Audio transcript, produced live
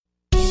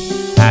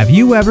Have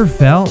you ever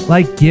felt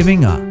like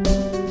giving up,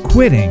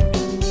 quitting,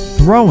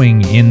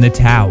 throwing in the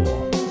towel?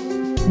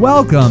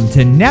 Welcome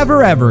to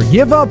Never Ever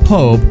Give Up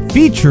Hope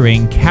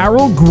featuring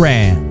Carol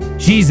Graham.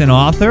 She's an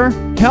author,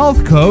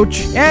 health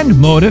coach, and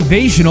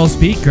motivational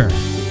speaker.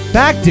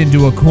 Backed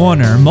into a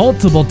corner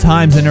multiple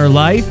times in her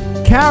life,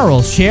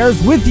 Carol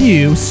shares with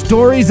you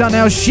stories on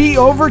how she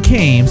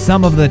overcame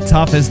some of the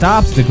toughest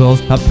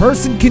obstacles a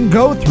person can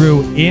go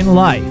through in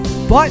life,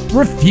 but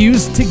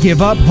refused to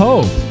give up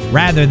hope.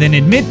 Rather than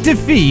admit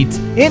defeat,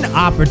 an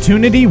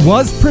opportunity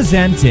was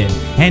presented,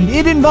 and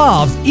it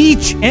involves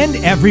each and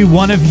every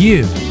one of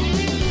you.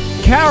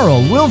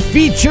 Carol will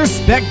feature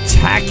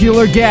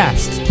spectacular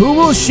guests who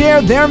will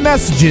share their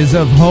messages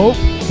of hope,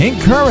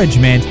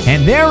 encouragement,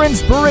 and their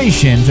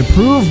inspiration to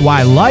prove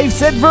why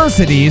life's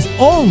adversities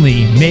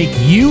only make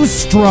you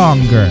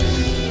stronger.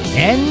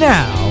 And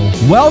now,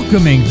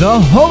 welcoming the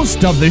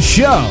host of the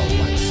show,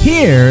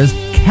 here's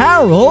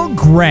Carol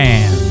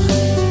Graham.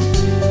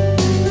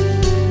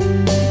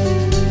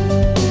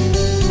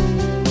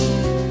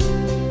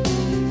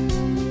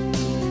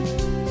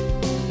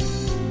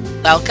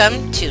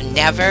 Welcome to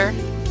Never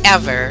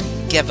Ever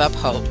Give Up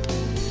Hope.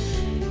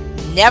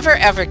 Never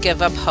Ever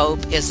Give Up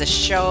Hope is a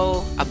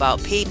show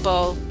about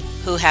people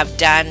who have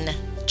done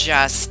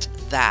just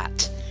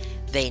that.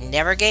 They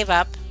never gave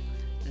up,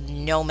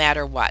 no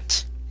matter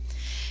what.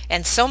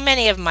 And so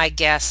many of my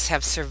guests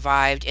have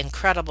survived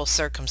incredible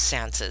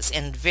circumstances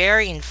in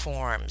varying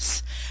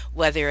forms,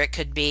 whether it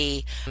could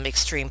be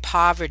extreme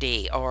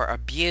poverty or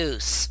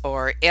abuse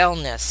or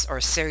illness or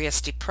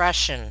serious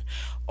depression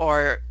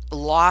or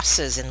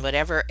losses in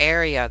whatever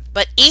area.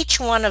 But each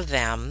one of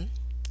them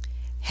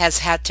has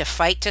had to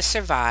fight to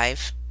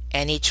survive,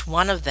 and each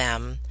one of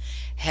them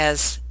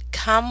has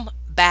come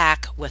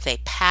back with a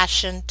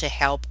passion to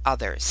help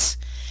others.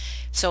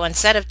 So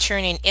instead of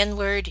turning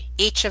inward,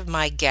 each of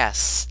my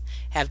guests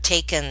have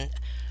taken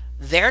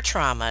their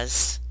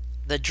traumas,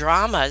 the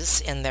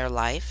dramas in their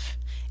life,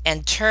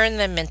 and turned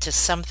them into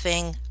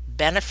something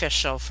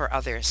beneficial for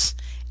others.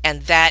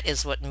 And that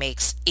is what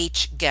makes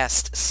each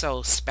guest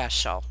so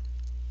special.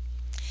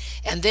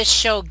 And this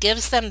show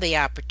gives them the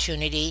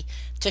opportunity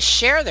to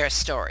share their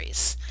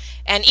stories.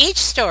 And each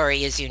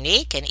story is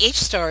unique, and each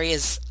story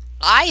is,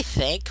 I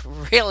think,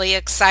 really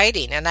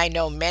exciting. And I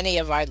know many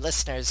of our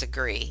listeners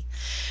agree.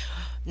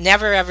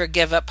 Never Ever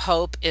Give Up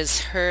Hope is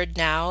heard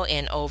now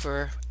in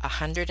over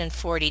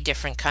 140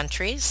 different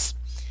countries.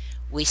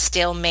 We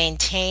still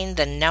maintain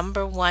the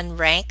 #1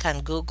 rank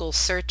on Google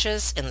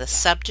searches in the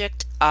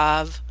subject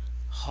of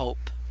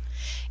hope.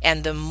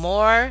 And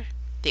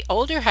the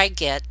older I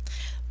get,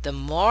 the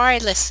more I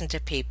listen to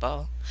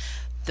people,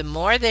 the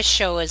more this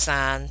show is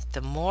on,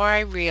 the more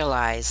I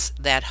realize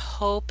that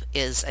hope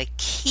is a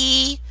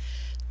key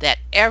that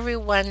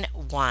everyone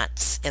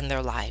wants in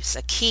their lives,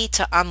 a key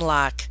to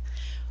unlock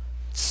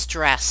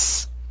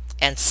stress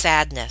and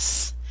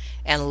sadness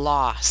and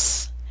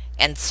loss.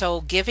 And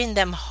so giving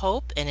them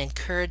hope and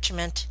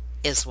encouragement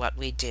is what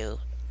we do,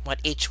 what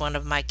each one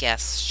of my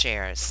guests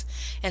shares.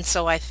 And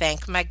so I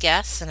thank my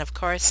guests, and of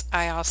course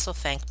I also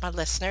thank my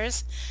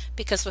listeners,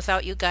 because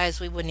without you guys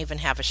we wouldn't even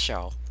have a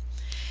show.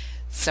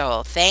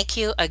 So thank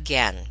you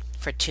again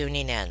for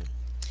tuning in.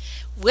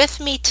 With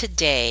me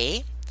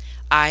today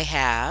I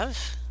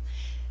have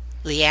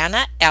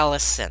Leanna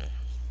Ellison.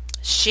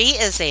 She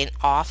is an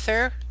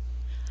author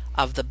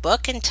of the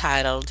book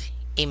entitled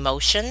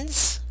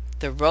Emotions,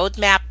 The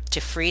Roadmap to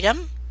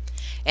Freedom,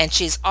 and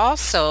she's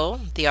also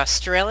the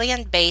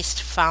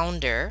Australian-based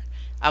founder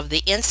of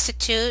the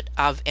Institute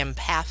of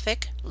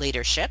Empathic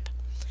Leadership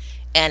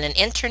and an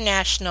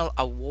international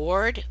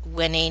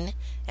award-winning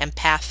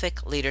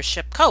empathic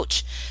leadership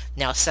coach.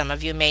 Now, some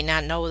of you may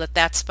not know what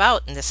that's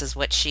about, and this is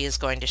what she is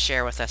going to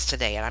share with us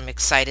today, and I'm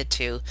excited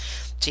to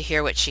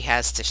hear what she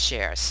has to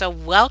share. So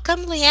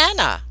welcome,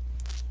 Leanna.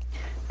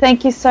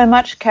 Thank you so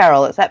much,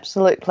 Carol. It's an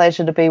absolute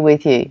pleasure to be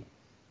with you.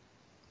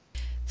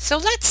 So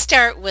let's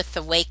start with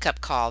the wake-up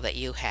call that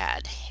you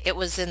had. It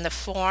was in the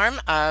form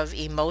of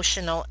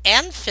emotional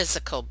and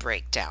physical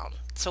breakdown.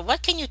 So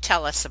what can you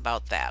tell us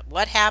about that?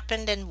 What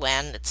happened and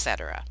when,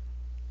 etc.?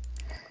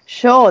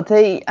 Sure.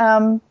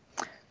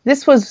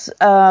 This was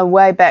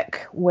way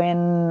back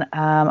when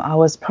I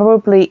was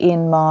probably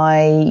in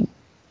my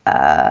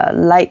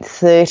late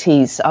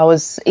 30s. I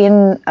was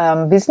in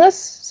business,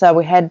 so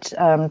we had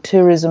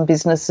tourism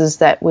businesses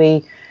that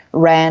we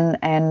ran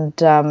and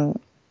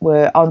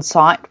were on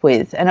site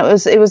with, and it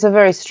was a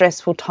very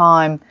stressful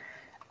time.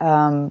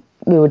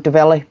 We were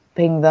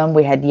developing them.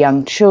 We had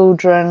young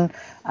children.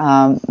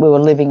 We were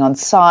living on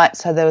site,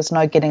 so there was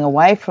no getting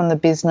away from the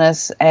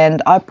business,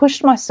 and I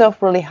pushed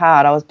myself really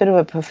hard. I was a bit of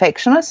a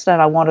perfectionist,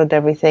 and I wanted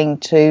everything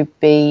to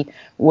be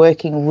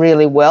working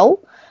really well,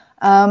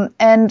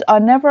 and I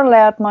never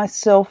allowed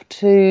myself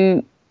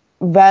to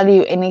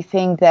value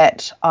anything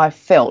that I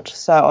felt.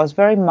 So I was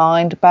very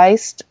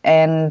mind-based,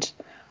 and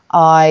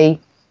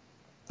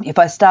if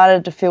I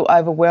started to feel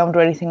overwhelmed or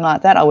anything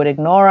like that, I would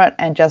ignore it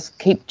and just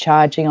keep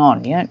charging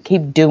on,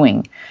 keep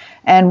doing.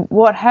 And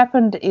what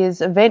happened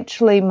is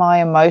eventually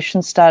my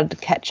emotions started to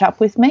catch up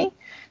with me.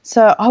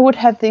 So I would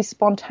have these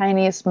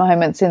spontaneous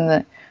moments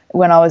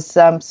when I was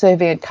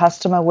serving a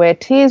customer where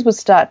tears would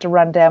start to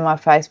run down my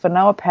face for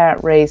no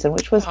apparent reason,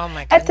 which was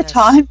at the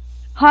time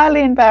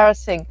highly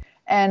embarrassing.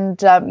 And,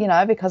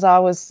 because I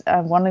was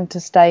wanting to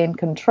stay in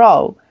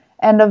control.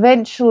 And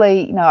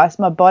eventually, as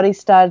my body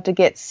started to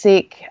get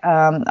sick,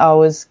 I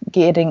was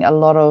getting a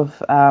lot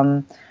of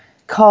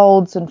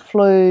colds and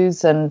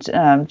flus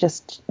and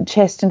just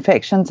chest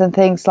infections and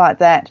things like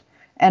that.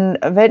 And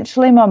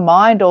eventually my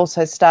mind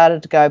also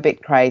started to go a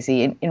bit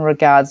crazy in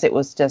regards, it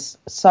was just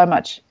so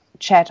much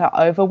chatter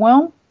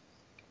overwhelm.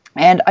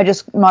 And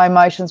my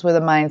emotions were the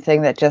main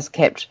thing that just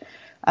kept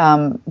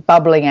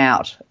bubbling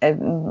out,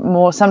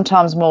 and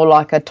sometimes more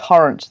like a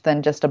torrent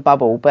than just a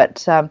bubble. But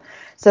so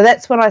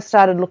that's when I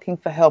started looking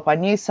for help. I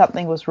knew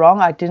something was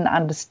wrong. I didn't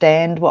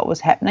understand what was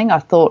happening. I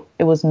thought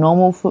it was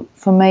normal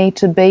for me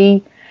to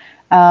be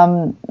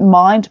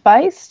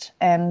mind-based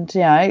and,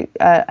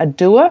 a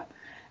doer.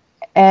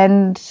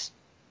 And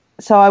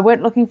so I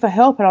went looking for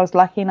help, and I was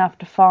lucky enough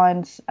to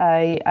find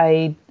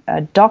a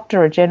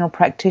doctor, a general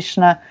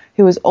practitioner,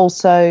 who was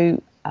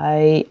also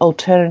a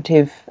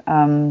alternative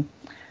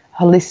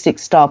holistic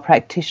style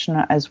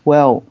practitioner as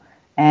well.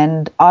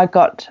 And I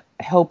got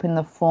help in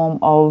the form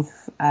of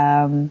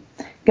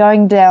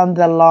going down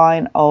the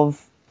line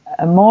of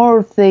more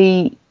of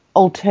the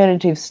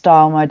alternative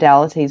style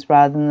modalities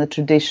rather than the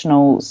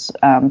traditional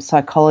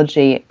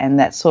psychology and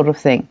that sort of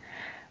thing,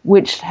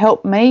 which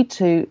helped me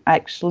to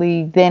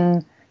actually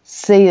then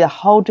see a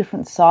whole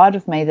different side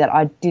of me that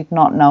I did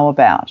not know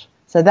about.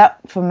 So that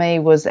for me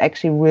was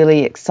actually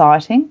really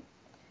exciting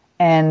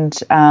and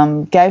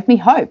gave me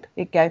hope.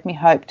 It gave me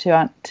hope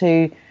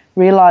to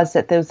realise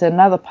that there was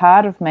another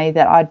part of me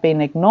that I'd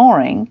been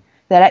ignoring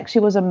that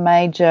actually was a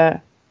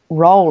major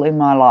role in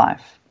my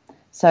life.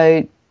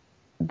 So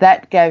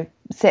that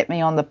set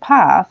me on the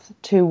path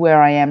to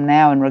where I am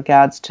now in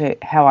regards to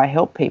how I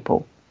help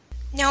people.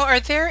 Now, are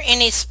there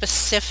any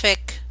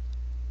specific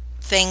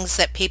things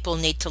that people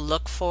need to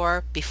look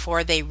for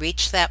before they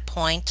reach that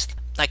point,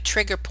 like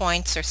trigger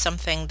points or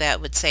something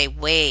that would say,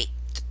 wait,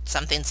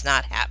 something's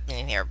not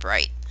happening here,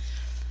 right?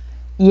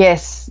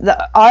 Yes.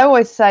 I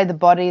always say the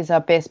body is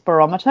our best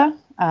barometer.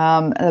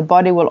 The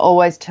body will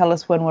always tell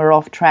us when we're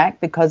off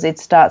track because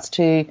it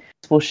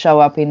will show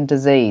up in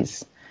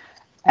disease.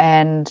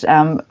 And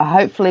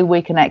hopefully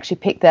we can actually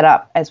pick that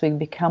up as we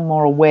become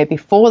more aware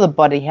before the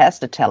body has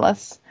to tell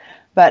us.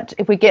 But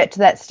if we get to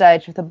that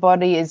stage, if the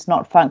body is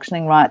not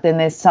functioning right, then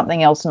there's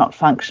something else not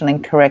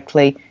functioning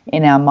correctly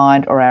in our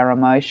mind or our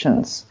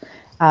emotions.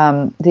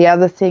 The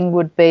other thing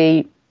would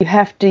be you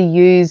have to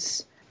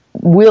use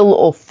will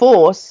or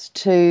force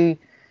to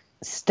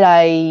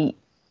stay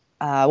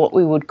what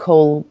we would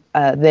call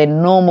their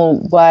normal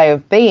way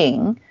of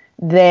being,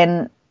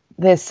 then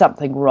there's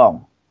something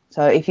wrong.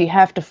 So if you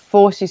have to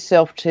force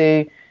yourself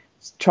to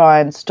try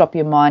and stop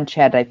your mind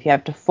chatter, if you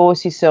have to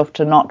force yourself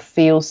to not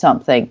feel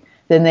something,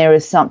 then there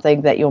is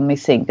something that you're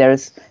missing.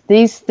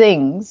 These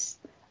things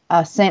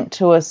are sent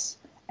to us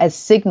as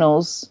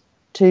signals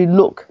to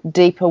look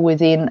deeper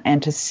within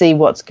and to see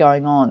what's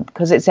going on,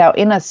 because it's our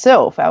inner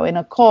self, our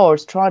inner core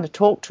is trying to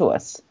talk to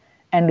us.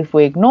 And if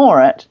we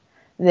ignore it,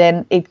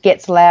 then it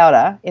gets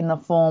louder in the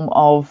form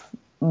of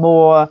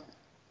more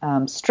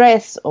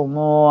stress or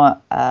more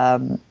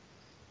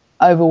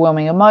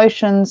overwhelming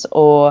emotions,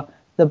 or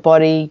the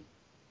body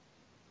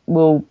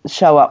will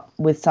show up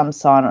with some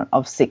sign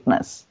of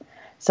sickness.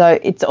 So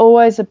it's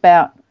always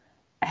about,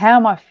 how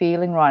am I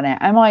feeling right now?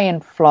 Am I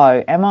in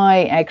flow? Am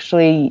I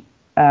actually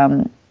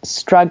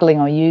struggling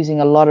or using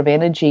a lot of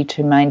energy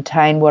to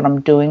maintain what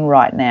I'm doing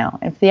right now?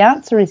 If the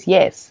answer is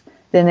yes,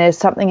 then there's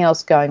something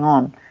else going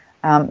on.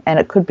 And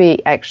it could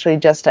be actually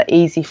just an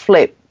easy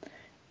flip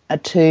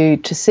to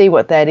see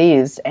what that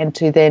is, and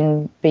to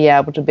then be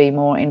able to be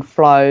more in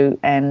flow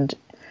and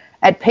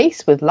at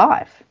peace with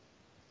life.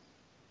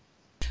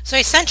 So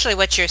essentially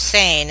what you're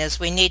saying is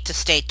we need to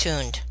stay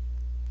tuned.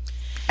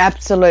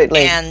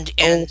 Absolutely. And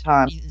all the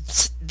time.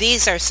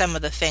 These are some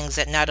of the things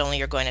that not only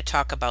you're going to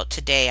talk about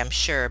today, I'm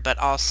sure, but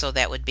also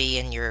that would be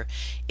in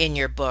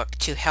your book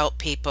to help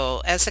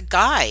people as a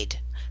guide.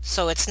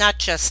 So it's not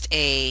just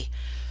a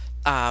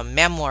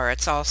memoir,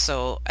 it's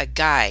also a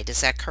guide. Is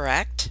that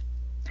correct?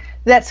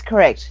 That's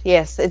correct,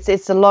 yes.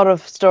 It's a lot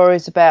of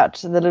stories about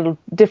the little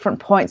different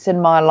points in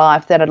my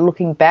life that, are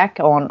looking back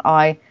on,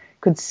 I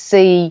could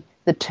see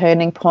the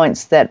turning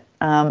points that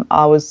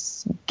I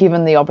was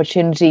given the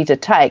opportunity to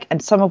take,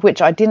 and some of which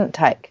I didn't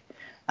take.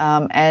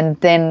 And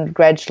then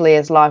gradually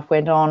as life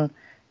went on,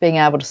 being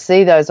able to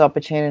see those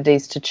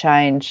opportunities to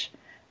change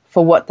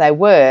for what they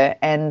were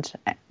and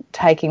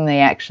taking the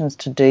actions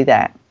to do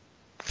that.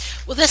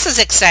 Well, this is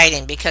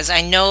exciting because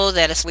I know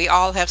that as we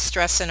all have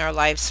stress in our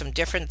lives from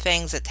different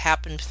things that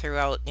happen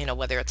throughout,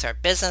 whether it's our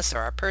business or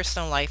our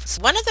personal life.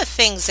 So one of the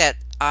things that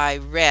I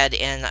read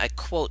in a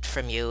quote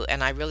from you,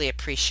 and I really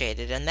appreciate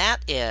it, and that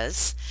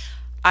is,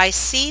 I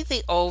see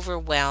the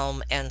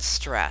overwhelm and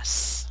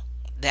stress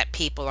that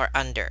people are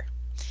under.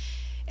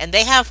 And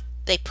they have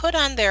they put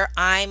on their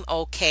I'm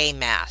okay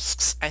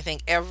masks. I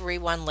think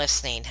everyone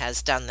listening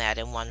has done that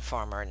in one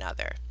form or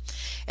another.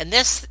 And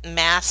this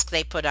mask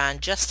they put on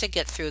just to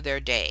get through their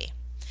day.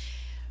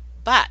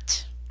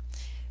 But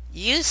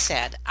you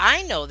said,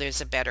 I know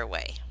there's a better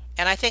way.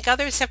 And I think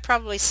others have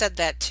probably said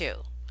that too.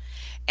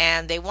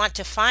 And they want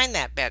to find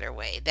that better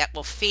way that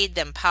will feed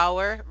them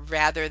power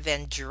rather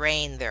than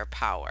drain their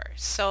power.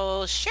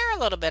 So share a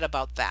little bit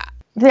about that.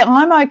 The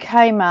I'm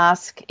okay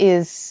mask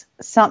is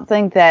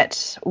something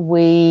that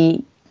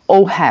we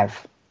all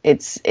have.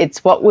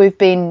 It's what we've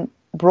been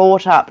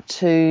brought up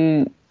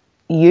to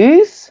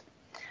use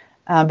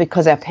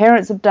because our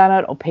parents have done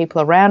it or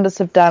people around us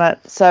have done it.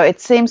 So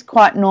it seems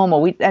quite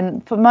normal.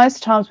 And for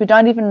most times we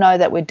don't even know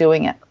that we're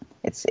doing it.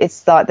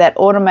 It's like that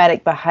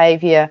automatic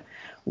behaviour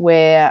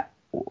where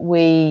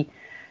we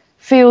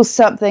feel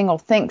something or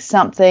think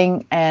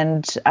something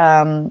and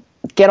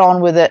get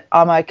on with it.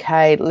 I'm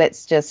okay.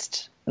 Let's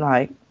just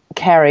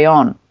carry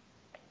on.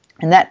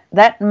 And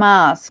that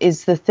mask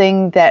is the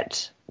thing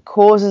that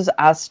causes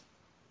us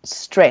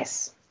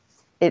stress.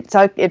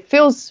 It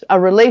feels a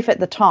relief at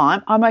the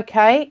time. I'm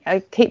okay. I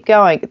keep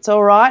going. It's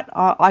all right.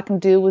 I can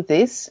deal with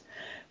this.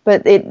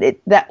 But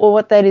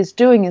what that is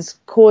doing is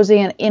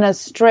causing an inner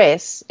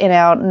stress in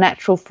our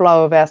natural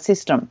flow of our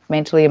system,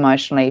 mentally,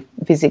 emotionally,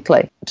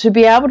 physically. To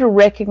be able to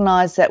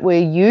recognise that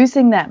we're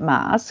using that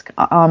mask,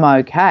 I'm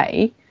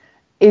okay,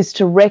 is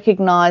to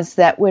recognise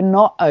that we're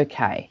not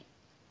okay.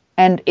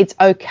 And it's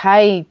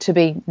okay to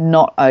be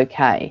not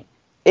okay.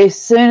 As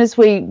soon as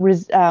we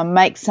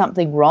make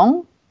something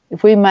wrong,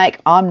 if we make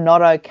I'm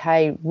not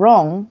okay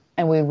wrong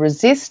and we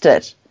resist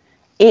it,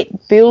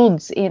 it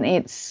builds in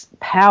its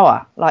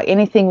power. Like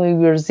anything we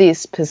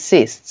resist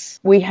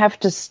persists. We have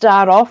to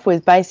start off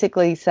with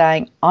basically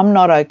saying, I'm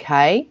not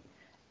okay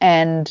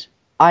and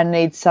I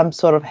need some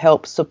sort of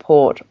help,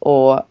 support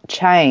or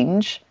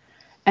change.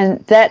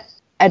 And that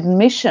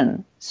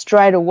admission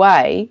straight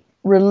away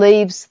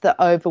relieves the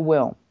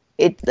overwhelm.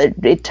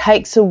 It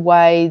takes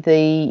away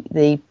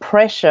the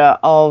pressure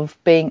of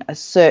being a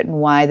certain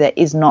way that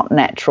is not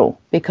natural,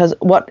 because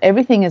what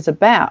everything is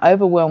about,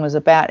 overwhelm is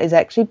about, is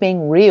actually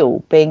being real,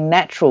 being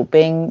natural,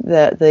 being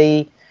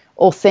the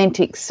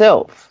authentic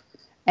self.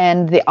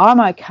 And the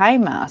I'm okay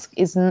mask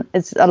is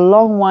a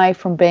long way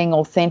from being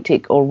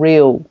authentic or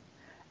real.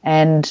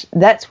 And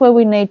that's where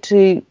we need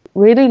to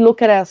really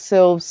look at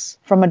ourselves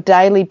from a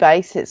daily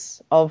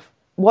basis of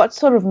what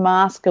sort of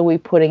mask are we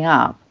putting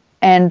up,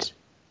 and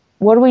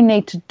what do we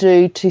need to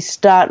do to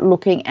start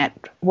looking at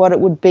what it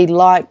would be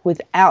like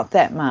without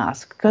that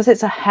mask? Because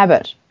it's a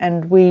habit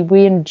and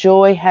we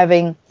enjoy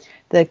having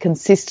the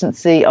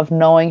consistency of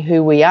knowing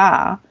who we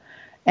are.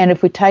 And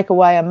if we take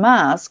away a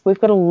mask,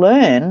 we've got to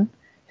learn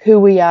who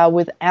we are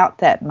without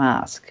that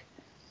mask.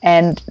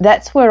 And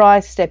that's where I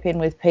step in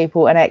with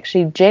people and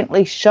actually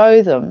gently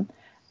show them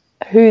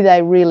who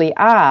they really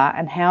are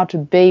and how to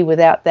be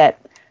without that.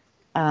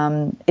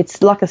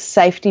 It's like a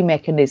safety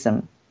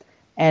mechanism.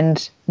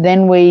 And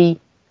then we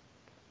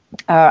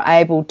are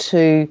able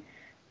to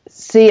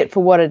see it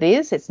for what it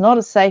is. It's not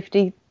a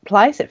safety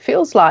place. It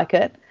feels like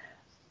it,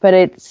 but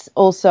it's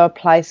also a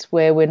place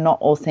where we're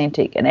not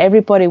authentic. And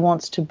everybody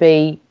wants to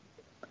be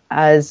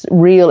as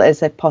real as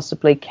they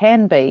possibly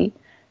can be,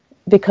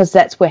 because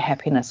that's where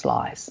happiness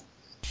lies.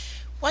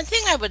 One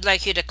thing I would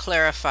like you to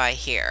clarify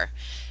here,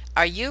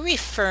 are you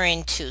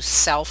referring to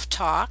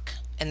self-talk?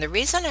 And the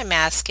reason I'm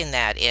asking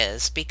that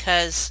is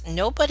because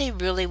nobody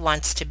really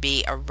wants to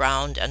be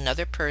around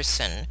another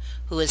person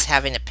who is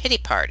having a pity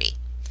party.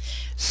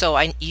 So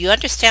you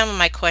understand what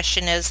my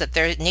question is, that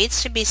there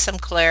needs to be some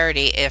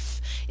clarity.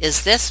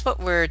 Is this what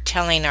we're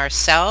telling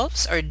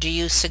ourselves, or do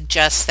you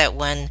suggest that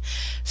when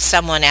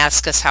someone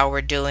asks us how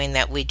we're doing,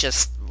 that we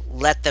just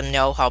let them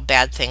know how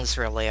bad things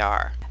really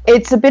are?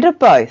 It's a bit of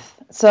both.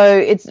 So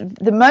it's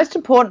the most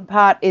important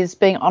part is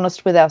being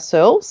honest with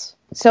ourselves.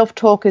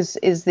 Self-talk is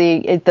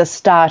the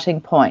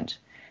starting point.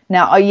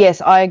 Now,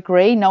 yes, I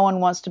agree. No one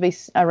wants to be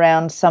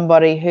around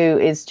somebody who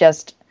is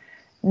just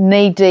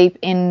knee-deep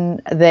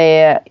in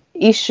their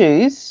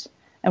issues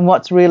and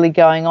what's really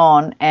going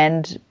on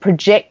and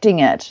projecting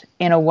it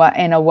in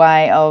a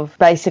way of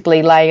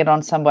basically laying it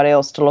on somebody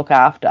else to look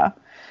after.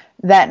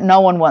 That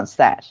no one wants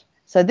that.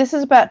 So this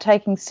is about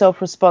taking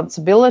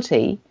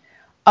self-responsibility,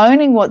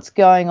 owning what's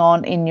going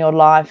on in your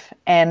life,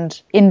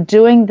 and in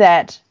doing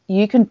that,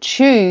 you can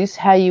choose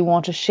how you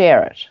want to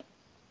share it.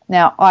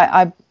 Now,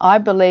 I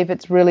believe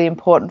it's really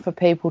important for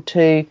people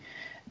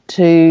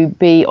to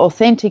be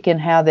authentic in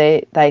how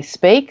they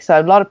speak. So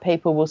a lot of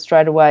people will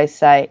straight away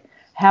say,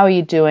 how are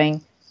you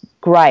doing?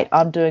 Great,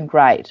 I'm doing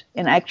great.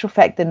 In actual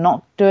fact, they're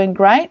not doing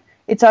great.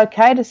 It's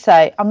okay to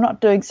say, I'm not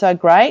doing so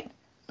great,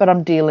 but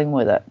I'm dealing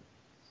with it.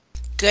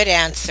 Good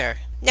answer.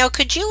 Now,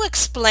 could you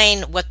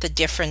explain what the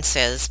difference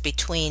is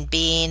between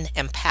being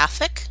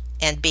empathic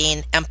and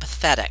being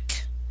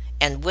empathetic?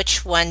 And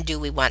which one do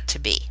we want to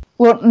be?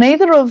 Well,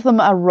 neither of them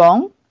are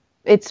wrong.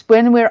 It's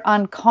when we're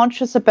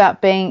unconscious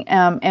about being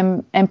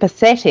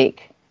empathetic,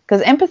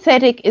 because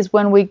empathetic is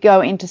when we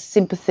go into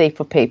sympathy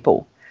for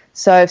people.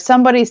 So if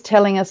somebody's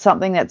telling us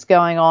something that's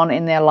going on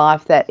in their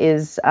life that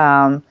is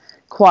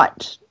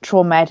quite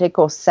traumatic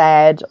or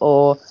sad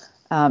or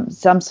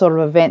some sort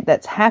of event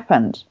that's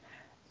happened,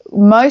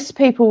 most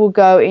people will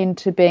go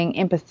into being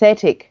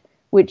empathetic,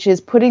 which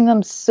is putting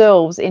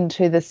themselves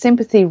into the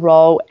sympathy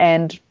role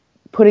and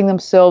putting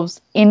themselves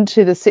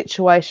into the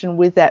situation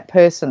with that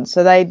person.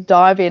 So they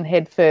dive in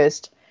head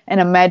first and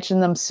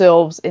imagine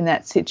themselves in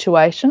that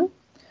situation.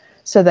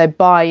 So they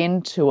buy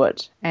into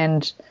it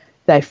and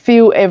they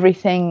feel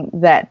everything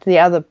that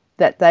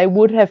they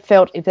would have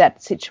felt if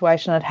that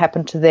situation had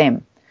happened to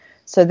them.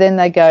 So then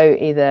they go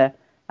either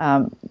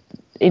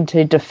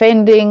into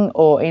defending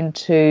or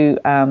into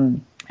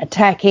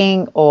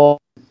attacking or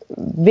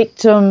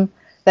victim.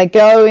 They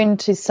go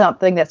into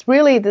something that's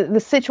really, the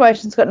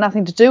situation's got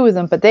nothing to do with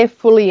them, but they're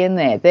fully in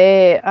there.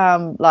 They're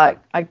like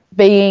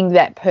being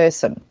that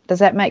person. Does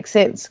that make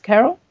sense,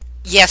 Carol?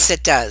 Yes,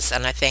 it does,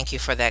 and I thank you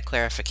for that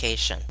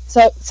clarification.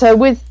 So that's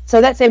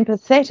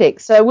empathetic.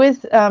 So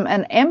with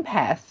an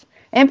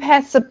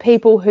empaths are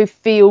people who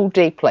feel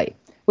deeply,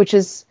 which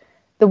is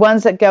the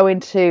ones that go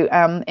into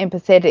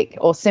empathetic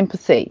or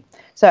sympathy.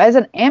 So as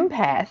an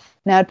empath,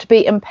 now to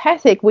be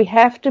empathic, we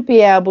have to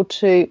be able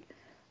to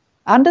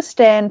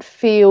understand,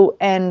 feel,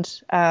 and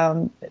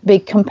be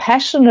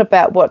compassionate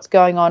about what's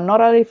going on,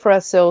 not only for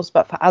ourselves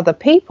but for other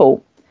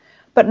people,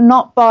 but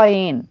not buy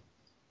in,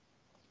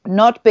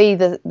 not be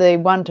the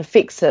one to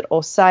fix it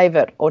or save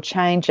it or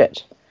change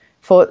it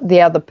for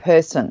the other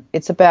person.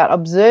 It's about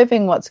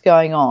observing what's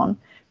going on,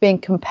 being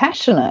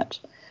compassionate,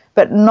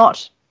 but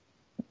not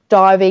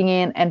diving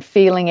in and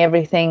feeling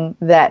everything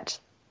that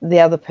the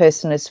other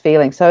person is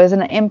feeling. So as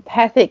an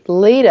empathic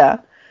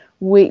leader,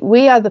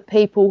 we are the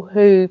people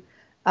who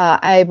are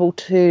able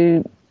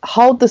to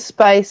hold the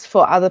space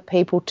for other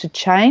people to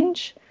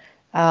change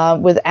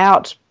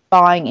without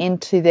buying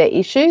into their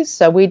issues,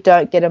 so we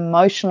don't get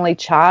emotionally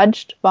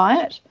charged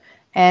by it.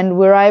 And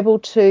we're able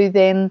to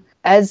then,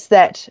 as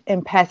that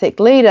empathic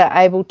leader,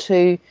 able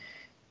to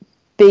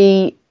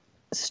be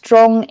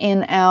strong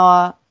in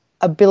our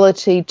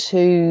ability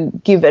to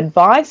give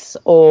advice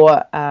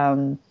or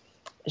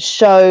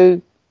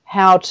show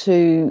how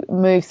to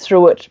move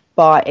through it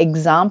by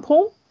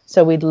example.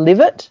 So we live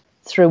it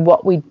through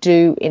what we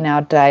do in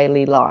our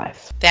daily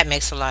life. That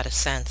makes a lot of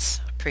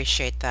sense.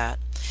 Appreciate that.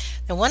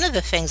 And one of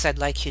the things I'd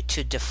like you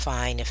to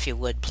define, if you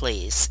would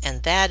please,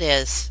 and that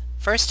is,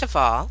 first of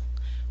all,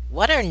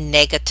 what are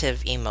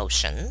negative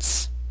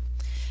emotions?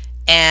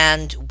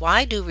 And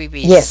why do we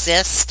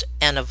resist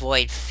and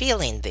avoid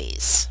feeling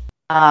these?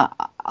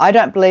 I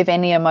don't believe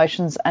any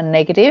emotions are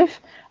negative,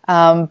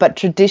 but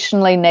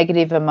traditionally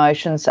negative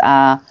emotions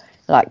are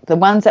like the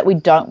ones that we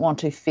don't want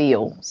to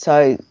feel.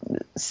 So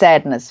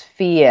sadness,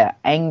 fear,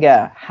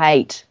 anger,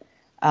 hate,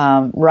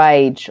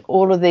 rage,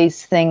 all of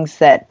these things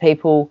that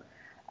people,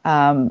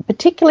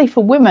 particularly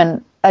for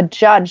women, are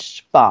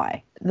judged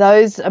by.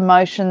 Those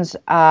emotions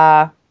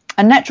are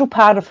a natural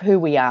part of who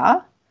we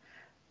are,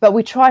 but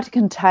we try to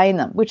contain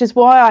them, which is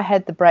why I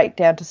had the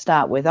breakdown to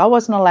start with. I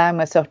wasn't allowing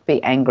myself to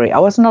be angry. I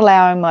wasn't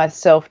allowing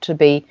myself to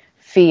be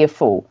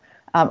fearful.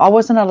 I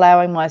wasn't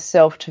allowing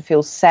myself to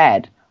feel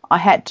sad. I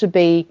had to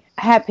be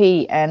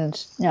happy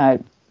and,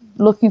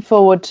 looking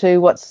forward to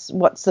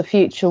what's the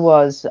future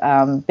was,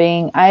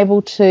 being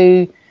able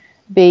to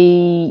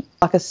be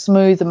like a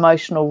smooth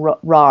emotional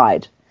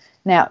ride.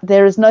 Now,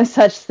 there is no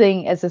such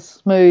thing as a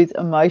smooth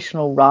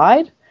emotional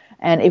ride,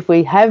 and if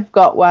we have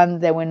got one,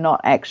 then we're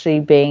not actually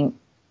being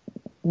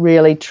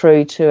really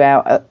true to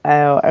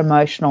our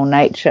emotional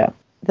nature.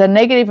 The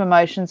negative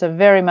emotions are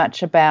very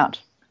much about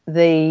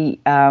the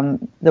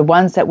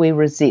ones that we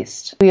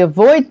resist. We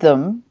avoid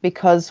them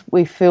because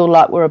we feel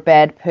like we're a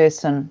bad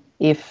person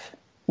if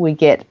we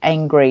get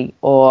angry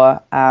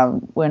or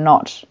we're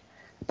not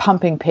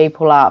pumping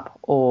people up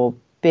or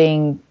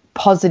being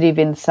positive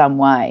in some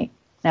way.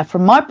 Now,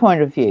 from my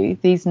point of view,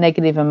 these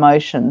negative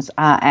emotions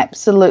are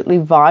absolutely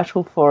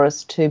vital for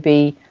us to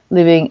be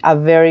living a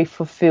very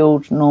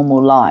fulfilled,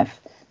 normal life,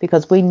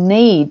 because we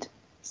need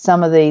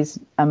some of these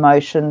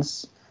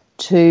emotions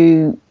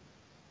to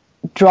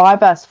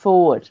drive us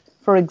forward.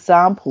 For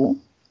example,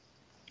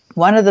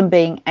 one of them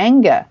being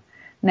anger.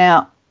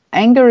 Now,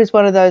 anger is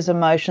one of those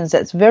emotions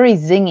that's very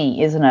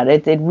zingy, isn't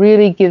it? It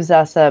really gives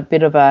us a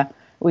bit of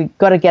we've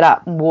got to get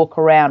up and walk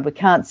around. We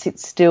can't sit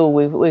still.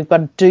 We've got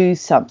to do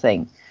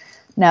something.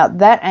 Now,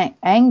 that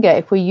anger,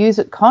 if we use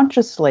it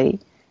consciously,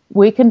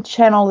 we can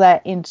channel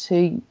that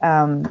into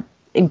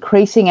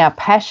increasing our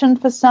passion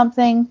for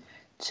something,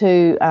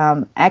 to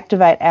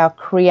activate our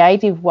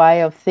creative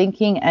way of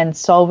thinking and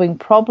solving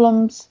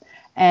problems,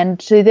 and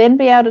to then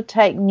be able to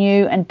take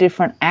new and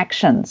different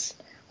actions,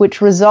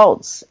 which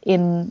results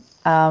in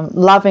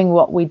loving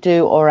what we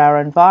do or our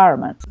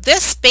environment.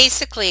 This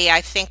basically,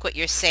 I think what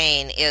you're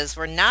saying is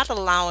we're not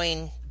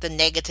allowing the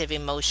negative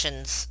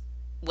emotions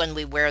when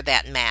we wear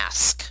that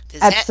mask.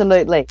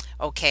 Absolutely.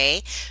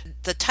 Okay.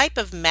 The type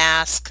of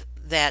mask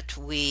that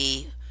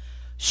we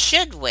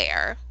should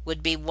wear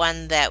would be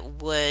one that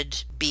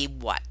would be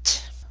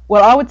what?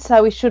 Well, I would say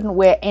we shouldn't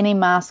wear any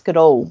mask at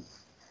all.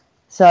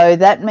 So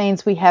that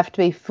means we have to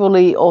be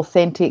fully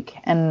authentic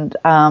and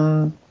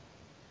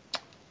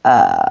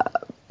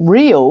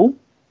real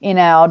in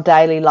our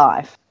daily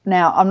life.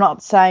 Now, I'm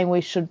not saying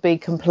we should be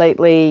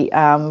completely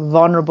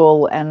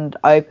vulnerable and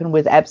open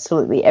with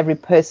absolutely every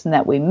person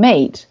that we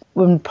meet.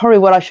 Probably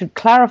what I should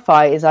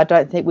clarify is I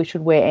don't think we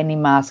should wear any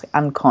mask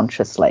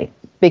unconsciously,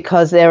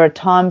 because there are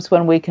times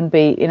when we can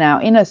be in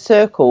our inner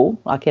circle,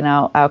 like in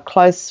our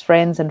close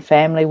friends and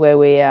family, where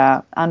we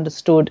are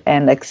understood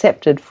and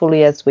accepted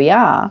fully as we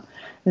are,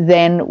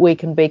 then we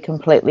can be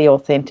completely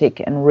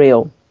authentic and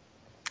real.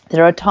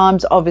 There are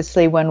times,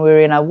 obviously, when we're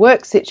in a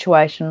work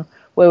situation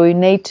where we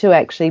need to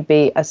actually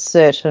be a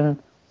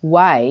certain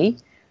way,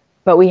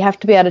 but we have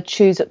to be able to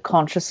choose it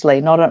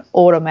consciously, not an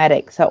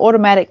automatic. So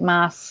automatic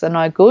masks are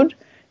no good.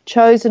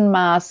 Chosen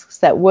masks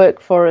that work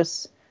for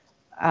us,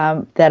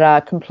 that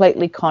are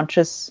completely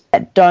conscious,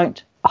 that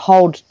don't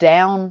hold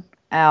down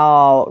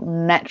our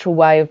natural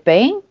way of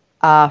being,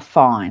 are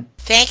fine.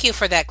 Thank you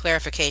for that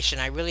clarification.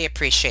 I really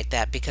appreciate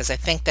that, because I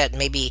think that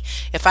maybe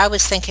if I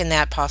was thinking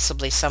that,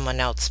 possibly someone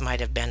else might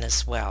have been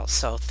as well.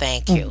 So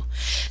thank you.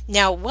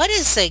 Now, what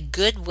is a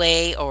good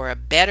way or a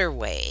better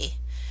way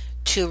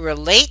to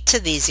relate to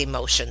these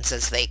emotions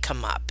as they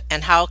come up,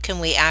 and how can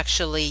we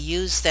actually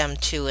use them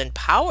to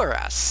empower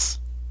us?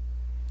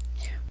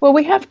 Well,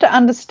 we have to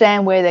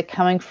understand where they're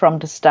coming from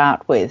to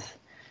start with.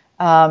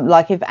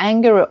 Like if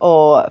anger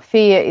or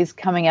fear is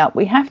coming up,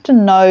 we have to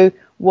know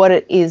what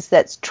it is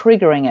that's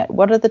triggering it.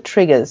 What are the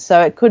triggers?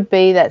 So it could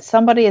be that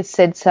somebody has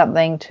said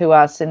something to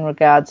us in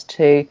regards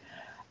to,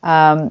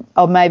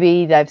 or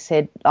maybe they've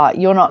said,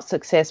 you're not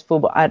successful,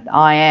 but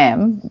I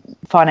am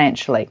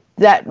financially.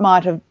 That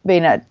might have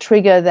been a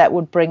trigger that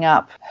would bring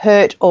up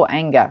hurt or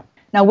anger.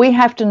 Now, we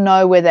have to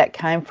know where that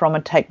came from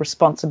and take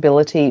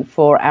responsibility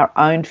for our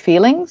own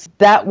feelings.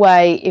 That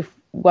way,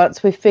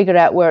 once we've figured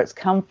out where it's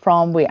come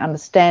from, we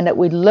understand it,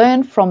 we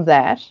learn from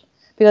that,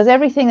 because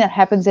everything that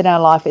happens in our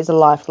life is a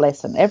life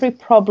lesson. Every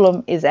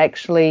problem is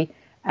actually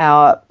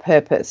our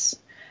purpose.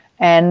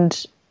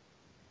 And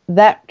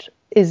that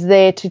is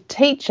there to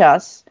teach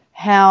us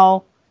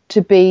how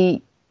to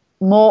be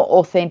more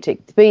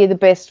authentic, to be the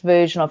best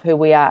version of who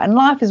we are. And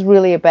life is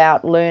really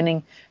about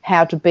learning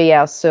how to be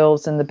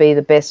ourselves and to be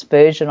the best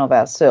version of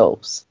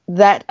ourselves.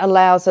 That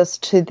allows us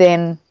to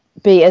then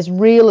be as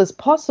real as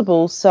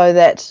possible so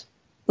that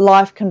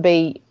life can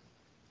be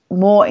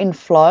more in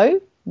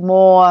flow,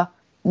 more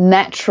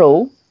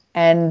natural,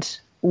 and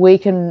we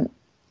can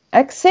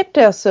accept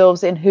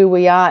ourselves in who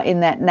we are in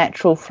that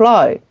natural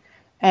flow.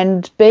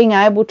 And being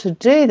able to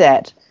do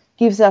that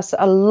gives us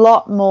a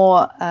lot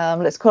more,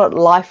 let's call it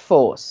life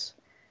force,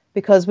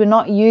 because we're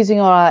not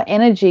using our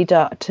energy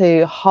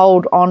to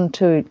hold on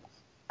to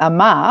a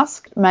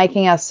mask,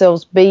 making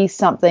ourselves be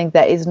something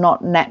that is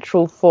not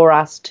natural for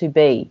us to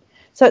be.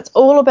 So it's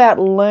all about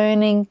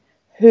learning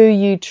who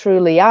you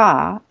truly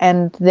are,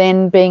 and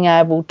then being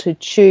able to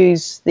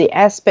choose the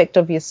aspect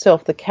of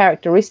yourself, the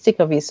characteristic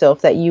of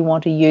yourself that you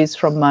want to use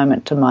from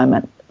moment to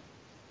moment.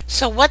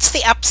 So what's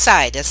the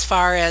upside as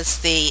far as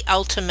the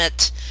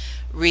ultimate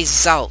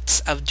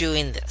results of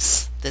doing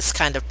this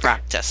kind of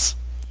practice?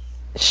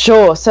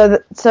 Sure. So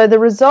the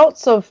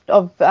results of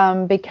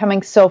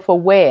becoming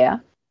self-aware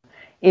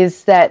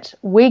is that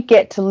we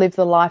get to live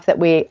the life that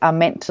we are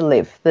meant to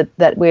live,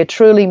 that we're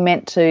truly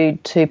meant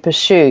to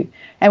pursue.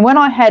 And when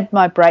I had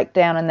my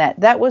breakdown in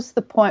that was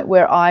the point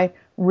where I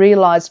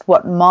realized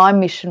what my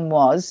mission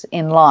was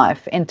in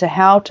life, and to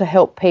how to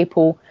help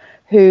people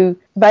who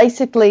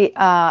basically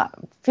are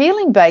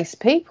feeling-based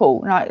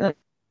people, right,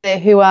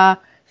 who are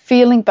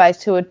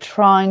feeling-based, who are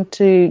trying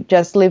to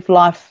just live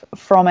life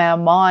from our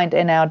mind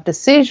and our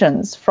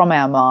decisions from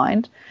our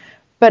mind.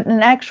 But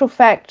in actual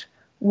fact,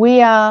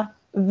 we are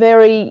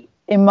very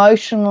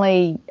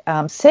emotionally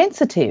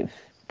sensitive.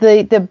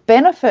 The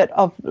benefit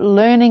of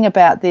learning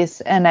about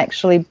this and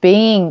actually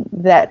being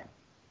that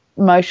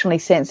emotionally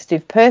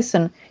sensitive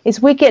person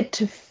is we get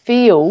to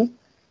feel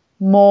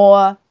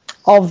more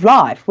of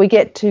life. We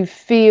get to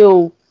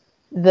feel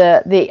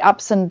the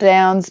ups and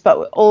downs,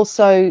 but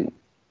also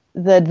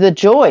the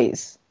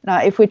joys.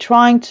 Now, if we're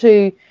trying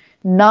to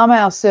numb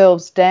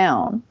ourselves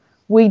down,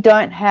 we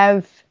don't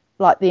have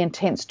like the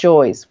intense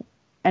joys,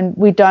 and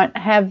we don't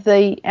have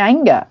the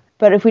anger.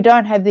 But if we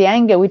don't have the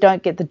anger, we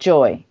don't get the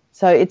joy.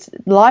 So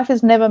life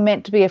is never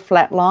meant to be a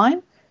flat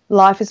line.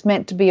 Life is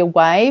meant to be a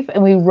wave,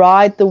 and we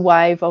ride the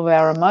wave of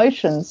our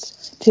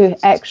emotions to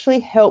actually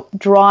help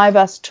drive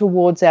us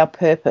towards our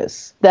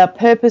purpose. Our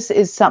purpose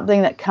is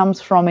something that comes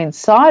from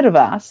inside of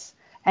us,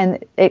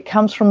 and it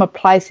comes from a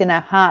place in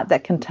our heart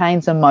that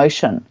contains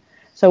emotion.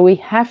 So we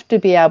have to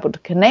be able to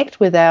connect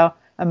with our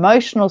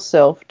emotional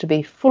self to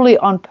be fully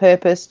on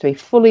purpose, to be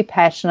fully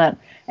passionate,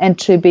 and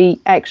to be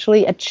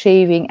actually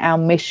achieving our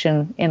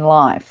mission in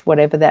life,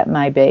 whatever that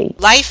may be.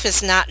 Life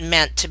is not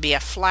meant to be a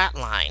flat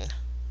line,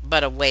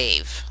 but a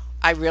wave.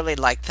 I really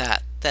like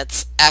that.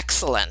 That's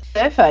excellent.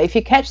 Surfer, if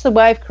you catch the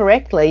wave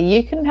correctly,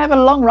 you can have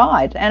a long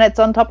ride and it's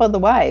on top of the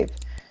wave.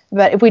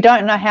 But if we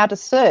don't know how to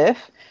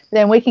surf,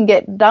 then we can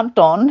get dumped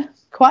on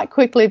quite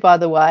quickly by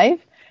the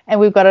wave, and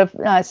we've got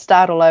to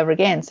start all over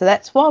again. So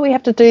that's why we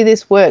have to do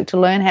this work, to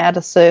learn how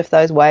to surf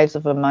those waves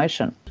of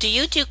emotion. Do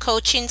you do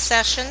coaching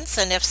sessions?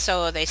 And if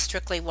so, are they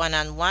strictly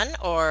one-on-one,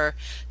 or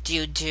do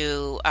you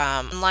do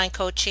online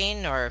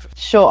coaching? Or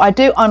Sure, I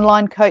do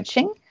online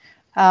coaching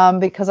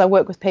because I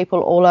work with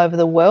people all over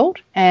the world,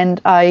 and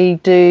I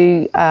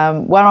do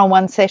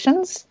one-on-one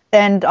sessions,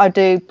 and I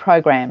do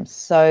programs.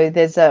 So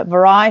there's a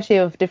variety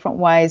of different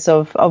ways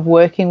of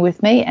working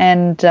with me,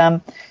 and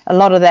a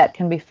lot of that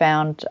can be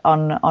found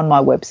on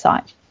my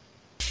website.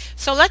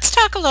 So let's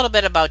talk a little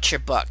bit about your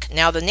book.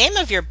 Now, the name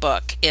of your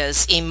book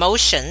is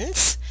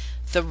Emotions,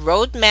 The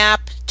Roadmap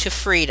to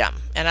Freedom.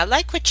 And I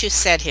like what you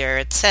said here.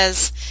 It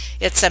says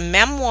it's a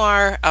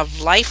memoir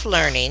of life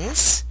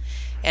learnings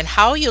and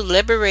how you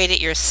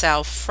liberated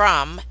yourself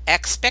from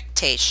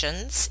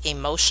expectations,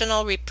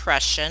 emotional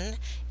repression,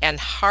 and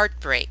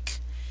heartbreak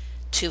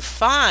to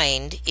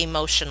find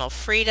emotional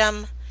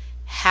freedom,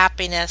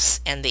 happiness,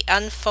 and the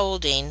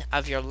unfolding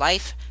of your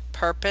life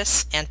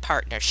purpose and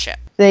partnership.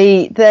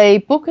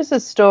 The book is a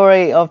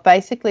story of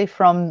basically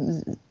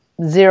from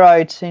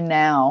zero to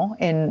now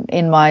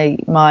in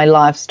my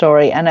life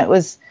story, and it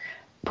was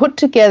put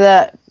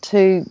together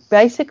to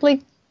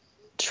basically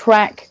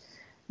track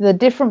the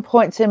different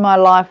points in my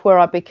life where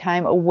I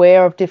became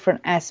aware of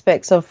different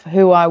aspects of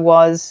who I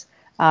was,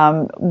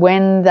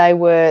 when they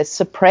were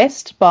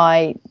suppressed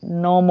by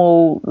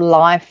normal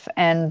life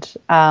and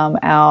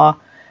our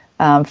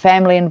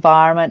family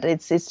environment.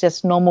 It's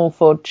just normal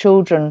for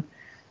children,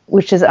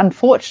 which is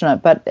unfortunate,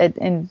 but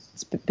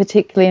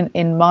particularly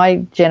in my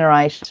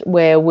generation,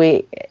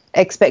 where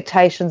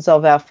expectations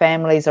of our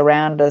families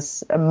around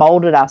us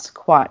molded us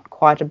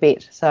quite a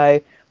bit.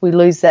 So we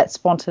lose that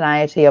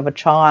spontaneity of a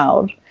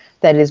child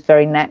that is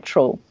very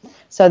natural.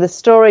 So the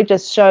story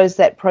just shows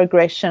that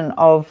progression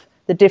of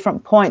the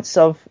different points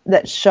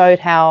that showed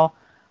how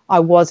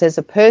I was as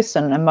a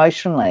person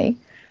emotionally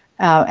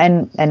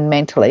and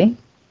mentally,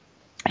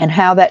 and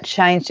how that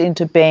changed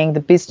into being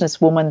the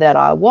businesswoman that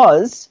I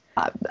was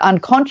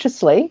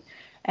unconsciously,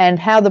 and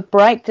how the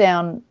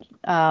breakdown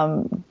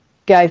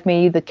gave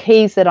me the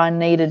keys that I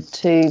needed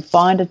to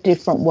find a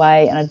different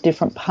way and a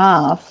different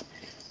path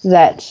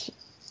that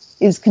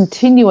is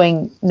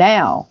continuing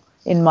now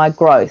in my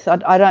growth.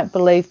 I don't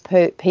believe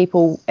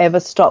people ever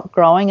stop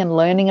growing and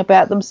learning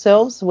about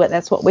themselves.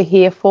 That's what we're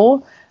here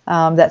for.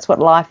 That's what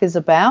life is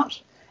about.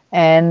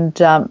 And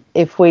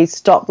if we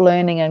stop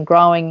learning and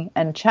growing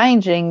and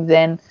changing,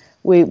 then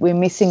we're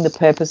missing the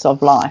purpose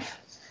of life.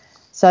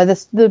 So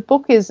the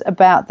book is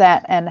about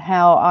that, and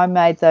how I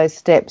made those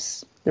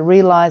steps, the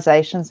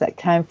realizations that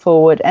came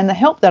forward, and the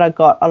help that I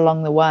got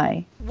along the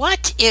way.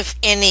 What, if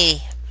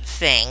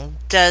anything,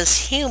 does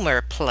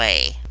humor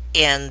play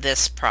in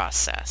this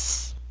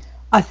process?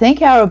 I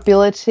think our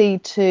ability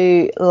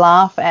to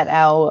laugh at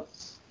our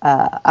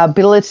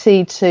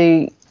ability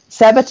to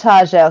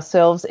sabotage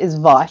ourselves is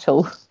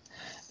vital,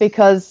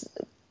 because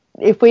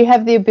if we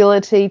have the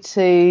ability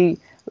to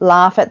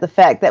laugh at the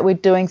fact that we're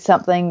doing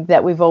something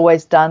that we've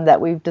always done,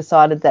 that we've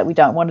decided that we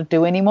don't want to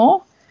do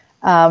anymore,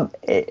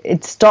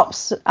 it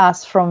stops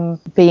us from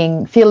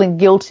feeling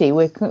guilty.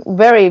 We're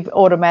very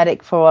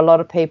automatic for a lot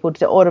of people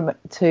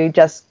to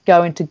just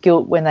go into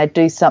guilt when they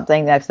do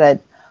something. They've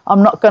said,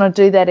 I'm not going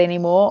to do that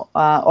anymore,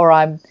 or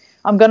I'm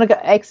going to go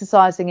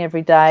exercising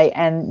every day,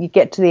 and you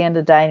get to the end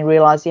of the day and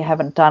realize you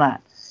haven't done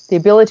it. The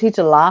ability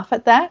to laugh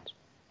at that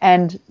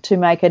and to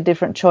make a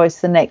different choice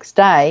the next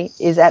day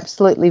is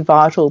absolutely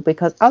vital,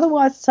 because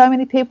otherwise so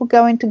many people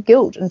go into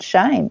guilt and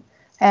shame,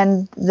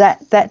 and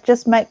that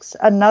just makes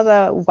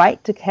another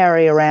weight to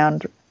carry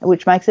around,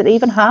 which makes it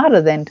even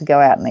harder then to go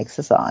out and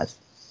exercise.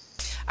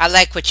 I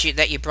like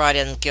that you brought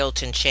in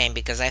guilt and shame,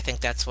 because I think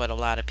that's what a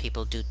lot of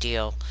people do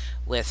deal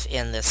with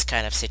in this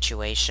kind of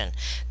situation.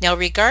 Now,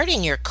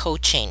 regarding your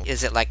coaching,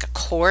 is it like a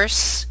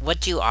course?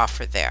 What do you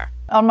offer there?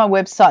 On my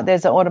website,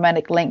 there's an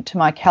automatic link to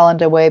my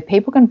calendar where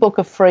people can book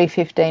a free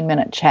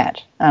 15-minute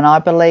chat. And I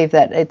believe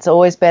that it's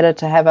always better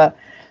to have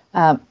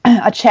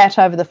a chat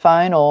over the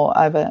phone or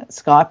over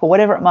Skype or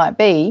whatever it might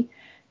be,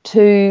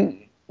 to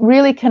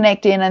really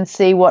connect in and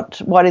see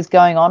what is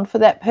going on for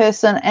that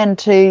person, and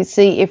to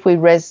see if we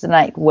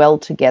resonate well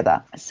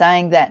together.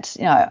 Saying that,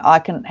 I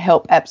can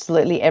help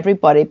absolutely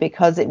everybody,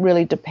 because it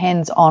really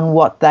depends on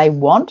what they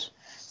want.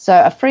 So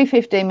a free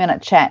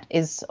 15-minute chat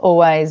is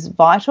always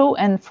vital,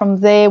 and from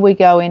there we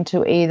go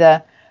into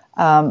either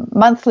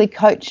monthly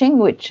coaching,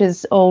 which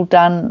is all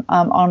done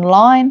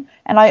online,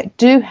 and I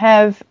do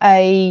have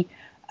a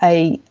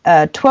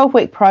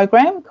 12-week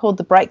program called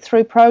the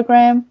Breakthrough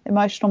Program,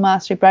 Emotional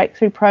Mastery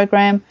Breakthrough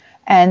Program,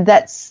 and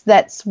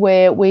that's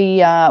where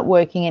we are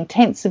working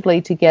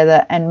intensively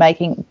together and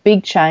making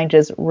big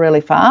changes really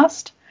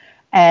fast.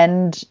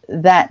 And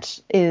that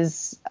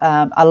is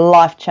a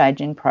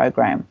life-changing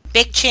program.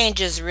 Big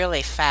changes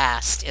really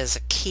fast is a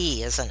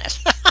key, isn't it?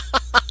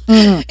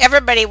 Mm-hmm.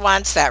 Everybody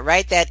wants that,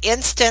 right? That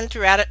instant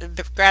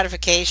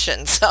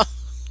gratification. So,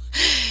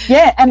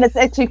 yeah, and it's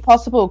actually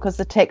possible, because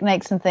the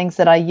techniques and things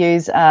that I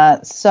use are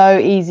so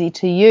easy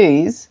to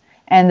use,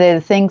 and they're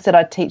the things that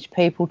I teach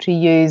people to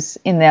use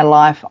in their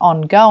life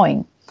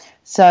ongoing.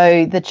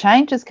 So the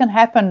changes can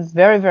happen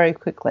very, very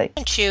quickly.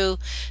 Why don't you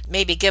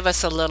maybe give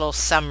us a little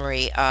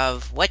summary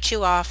of what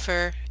you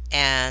offer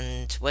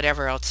and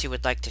whatever else you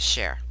would like to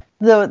share?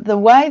 The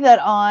way that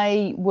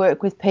I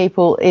work with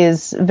people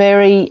is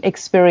very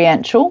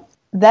experiential.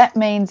 That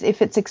means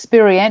if it's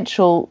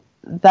experiential,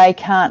 they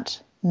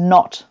can't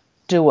not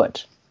do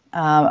it.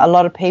 A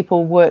lot of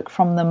people work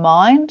from the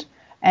mind,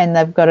 and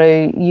they've got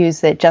to use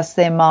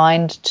their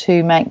mind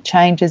to make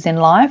changes in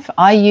life.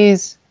 I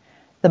use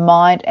the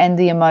mind and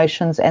the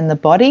emotions and the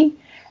body,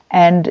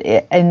 and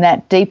in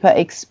that deeper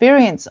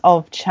experience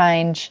of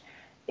change,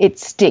 it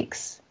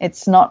sticks.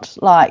 It's not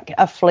like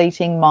a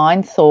fleeting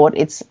mind thought.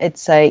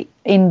 It's a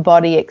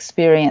in-body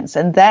experience,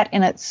 and that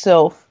in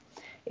itself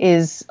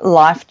is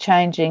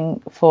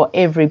life-changing for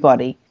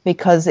everybody,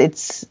 because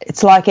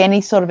it's like any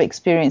sort of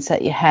experience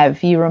that you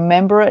have. You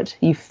remember it,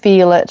 you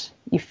feel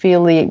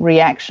the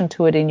reaction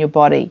to it in your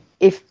body.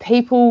 If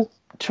people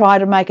try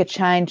to make a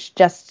change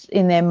just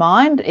in their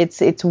mind,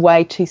 it's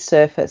way too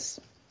surface.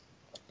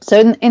 So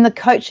in the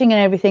coaching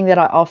and everything that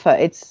I offer,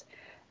 it's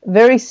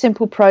very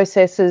simple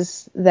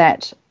processes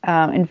that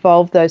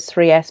involve those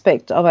three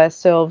aspects of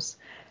ourselves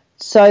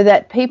so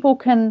that people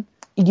can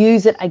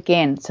use it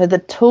again. So the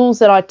tools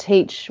that I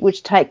teach,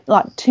 which take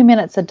like 2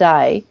 minutes a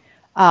day,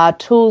 are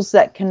tools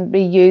that can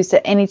be used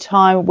at any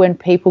time when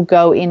people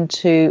go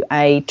into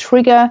a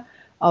trigger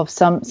of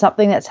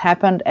something that's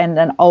happened, and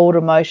an old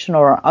emotion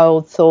or an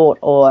old thought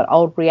or an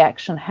old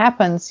reaction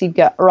happens. You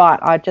go, right,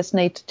 I just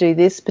need to do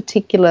this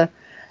particular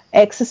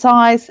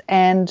exercise,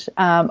 and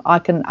I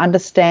can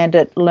understand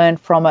it, learn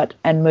from it,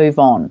 and move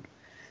on.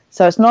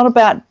 So it's not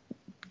about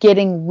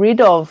getting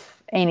rid of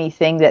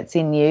anything that's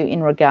in you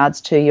in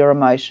regards to your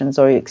emotions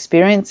or your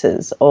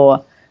experiences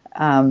or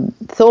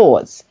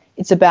thoughts.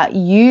 It's about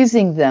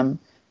using them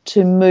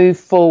to move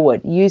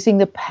forward, using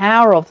the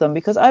power of them,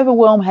 because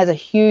overwhelm has a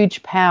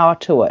huge power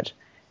to it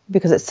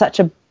because it's such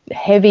a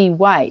heavy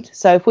weight.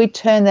 So if we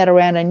turn that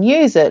around and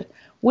use it,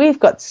 we've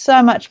got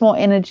so much more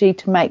energy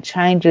to make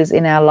changes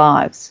in our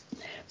lives.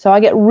 So I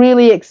get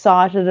really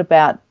excited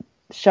about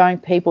showing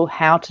people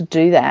how to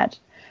do that.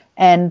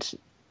 And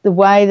the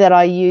way that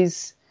I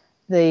use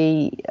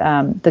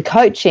the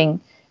coaching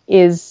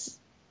is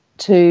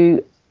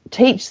to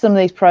teach them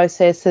these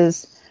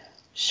processes,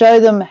 show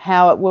them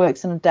how it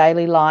works in a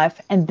daily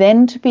life, and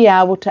then to be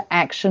able to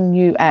action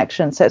new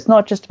action. So it's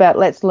not just about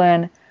let's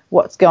learn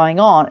what's going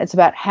on. It's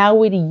about how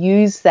we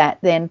use that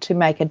then to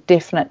make a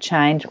definite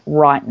change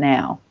right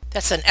now.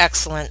 That's an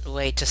excellent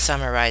way to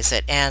summarize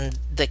it. And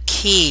the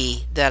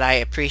key that I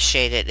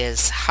appreciate it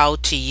is how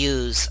to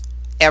use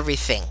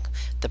everything,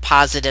 the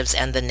positives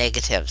and the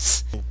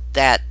negatives.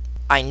 That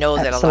I know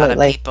that Absolutely. A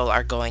lot of people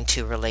are going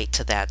to relate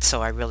to that.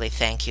 So I really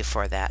thank you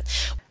for that.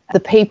 The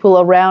people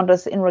around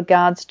us in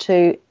regards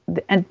to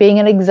and being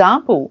an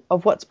example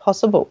of what's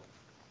possible.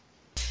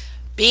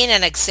 Being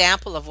an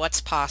example of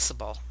what's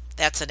possible.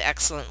 That's an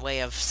excellent way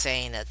of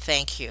saying it.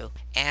 Thank you.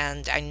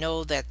 And I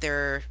know that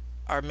there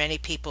are many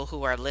people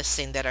who are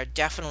listening that are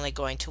definitely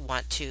going to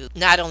want to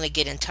not only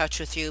get in touch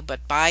with you,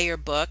 but buy your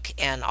book,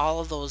 and all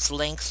of those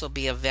links will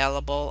be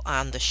available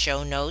on the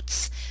show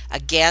notes.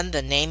 Again,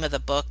 the name of the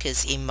book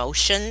is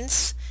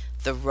Emotions,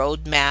 The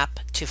Roadmap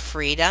to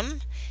Freedom,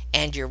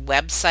 and your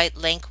website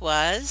link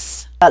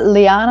was?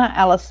 Liana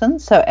Allison,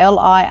 so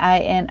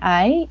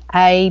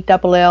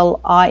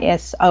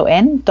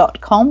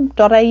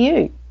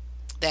LianaAllison.com.au.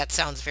 That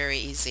sounds very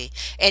easy.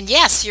 And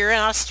yes, you're in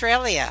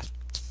Australia.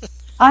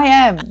 I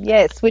am,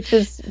 yes, which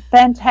is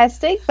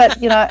fantastic. But,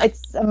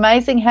 it's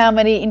amazing how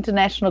many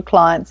international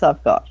clients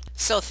I've got.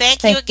 So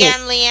thank you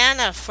again,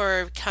 Liana,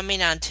 for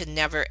coming on to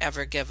Never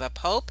Ever Give Up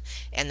Hope.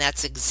 And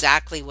that's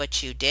exactly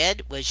what you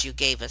did, was you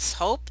gave us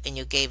hope and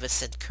you gave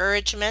us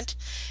encouragement.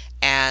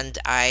 And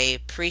I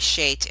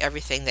appreciate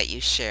everything that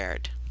you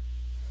shared.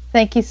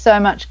 Thank you so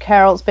much,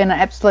 Carol. It's been an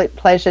absolute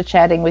pleasure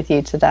chatting with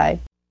you today.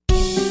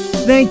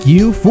 Thank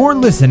you for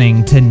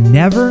listening to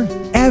Never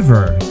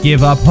Ever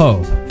Give Up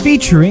Hope,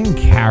 featuring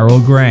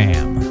Carol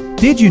Graham.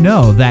 Did you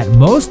know that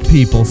most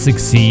people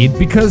succeed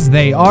because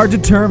they are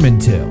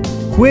determined to?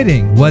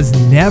 Quitting was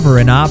never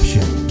an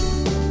option.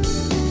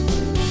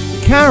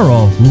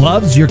 Carol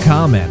loves your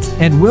comments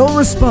and will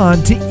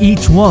respond to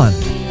each one.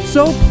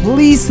 So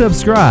please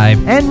subscribe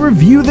and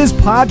review this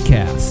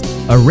podcast.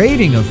 A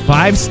rating of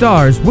 5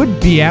 stars would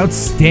be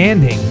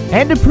outstanding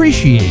and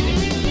appreciated.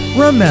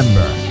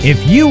 Remember,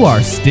 if you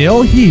are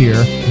still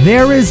here,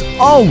 there is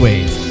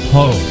always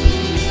hope.